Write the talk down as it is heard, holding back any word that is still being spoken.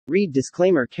Read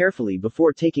disclaimer carefully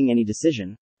before taking any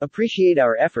decision. Appreciate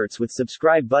our efforts with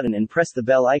subscribe button and press the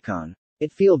bell icon.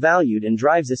 It feel valued and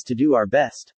drives us to do our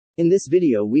best. In this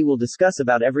video we will discuss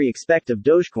about every expect of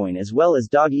Dogecoin as well as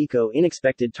Dogecoin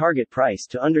unexpected target price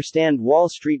to understand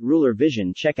Wallstreetruler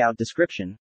vision. Check out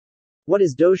description. What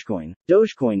is Dogecoin?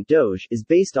 Dogecoin, Doge, is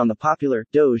based on the popular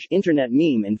Doge internet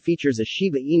meme and features a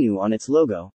Shiba Inu on its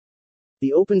logo.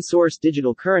 The open-source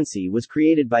digital currency was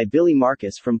created by Billy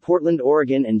Marcus from Portland,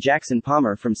 Oregon and Jackson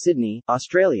Palmer from Sydney,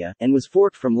 Australia, and was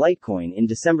forked from Litecoin in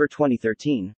December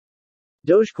 2013.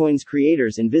 Dogecoin's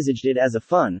creators envisaged it as a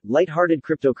fun, light-hearted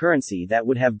cryptocurrency that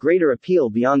would have greater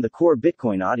appeal beyond the core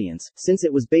Bitcoin audience, since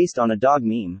it was based on a dog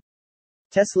meme.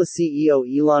 Tesla CEO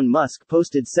Elon Musk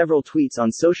posted several tweets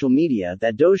on social media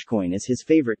that Dogecoin is his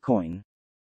favorite coin.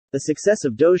 The success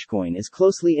of Dogecoin is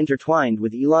closely intertwined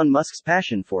with Elon Musk's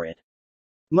passion for it.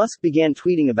 Musk began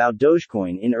tweeting about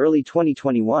Dogecoin in early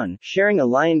 2021, sharing a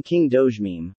Lion King Doge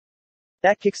meme.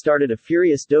 That kickstarted a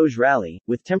furious Doge rally,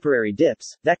 with temporary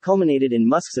dips, that culminated in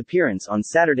Musk's appearance on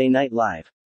Saturday Night Live.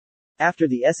 After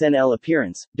the SNL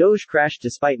appearance, Doge crashed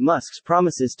despite Musk's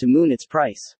promises to moon its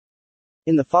price.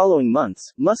 In the following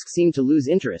months, Musk seemed to lose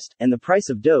interest, and the price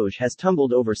of Doge has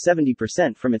tumbled over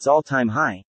 70% from its all-time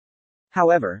high.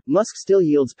 However, Musk still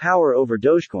yields power over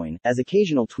Dogecoin, as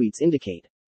occasional tweets indicate.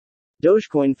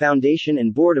 Dogecoin Foundation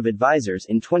and Board of Advisors.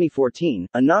 In 2014,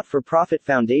 a not-for-profit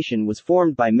foundation was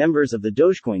formed by members of the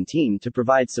Dogecoin team to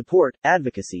provide support,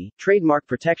 advocacy, trademark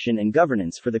protection and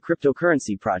governance for the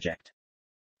cryptocurrency project.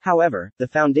 However, the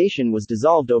foundation was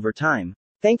dissolved over time.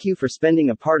 Thank you for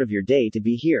spending a part of your day to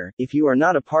be here. If you are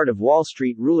not a part of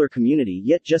Wallstreetruler community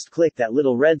yet, just click that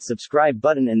little red subscribe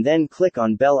button and then click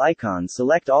on bell icon.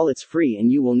 Select all, it's free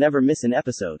and you will never miss an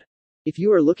episode. If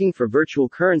you are looking for virtual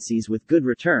currencies with good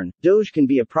return, Doge can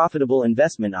be a profitable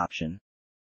investment option.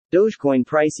 Dogecoin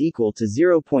price equal to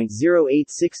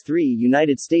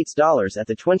 $0.0863 at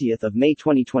the 20th of May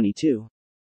 2022.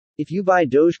 If you buy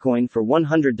Dogecoin for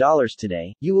 $100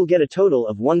 today, you will get a total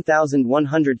of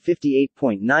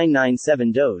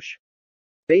 1,158.997 Doge.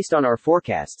 Based on our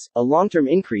forecasts, a long-term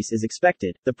increase is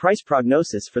expected. The price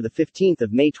prognosis for the 15th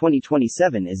of May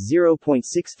 2027 is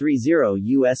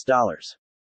 $0.630.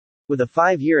 With a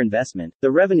 5-year investment,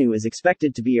 the revenue is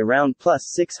expected to be around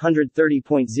plus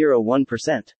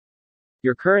 630.01%.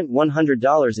 Your current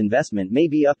 $100 investment may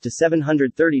be up to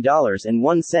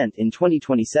 $730.01 in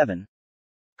 2027.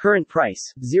 Current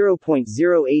price,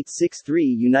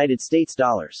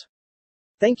 $0.0863.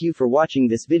 Thank you for watching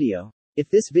this video. If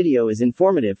this video is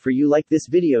informative for you, like this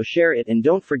video, share it, and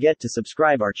don't forget to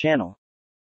subscribe our channel.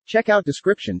 Check out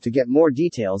description to get more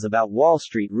details about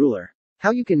Wallstreetruler. How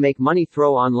you can make money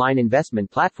through online investment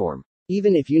platform.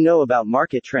 Even if you know about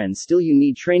market trends, still you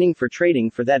need training for trading.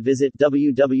 For that, visit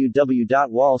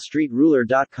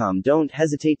www.wallstreetruler.com. Don't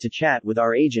hesitate to chat with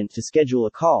our agent to schedule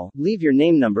a call. Leave your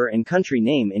name, number and country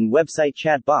name in website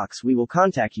chat box. We will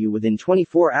contact you within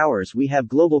 24 hours. We have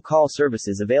global call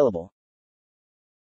services available.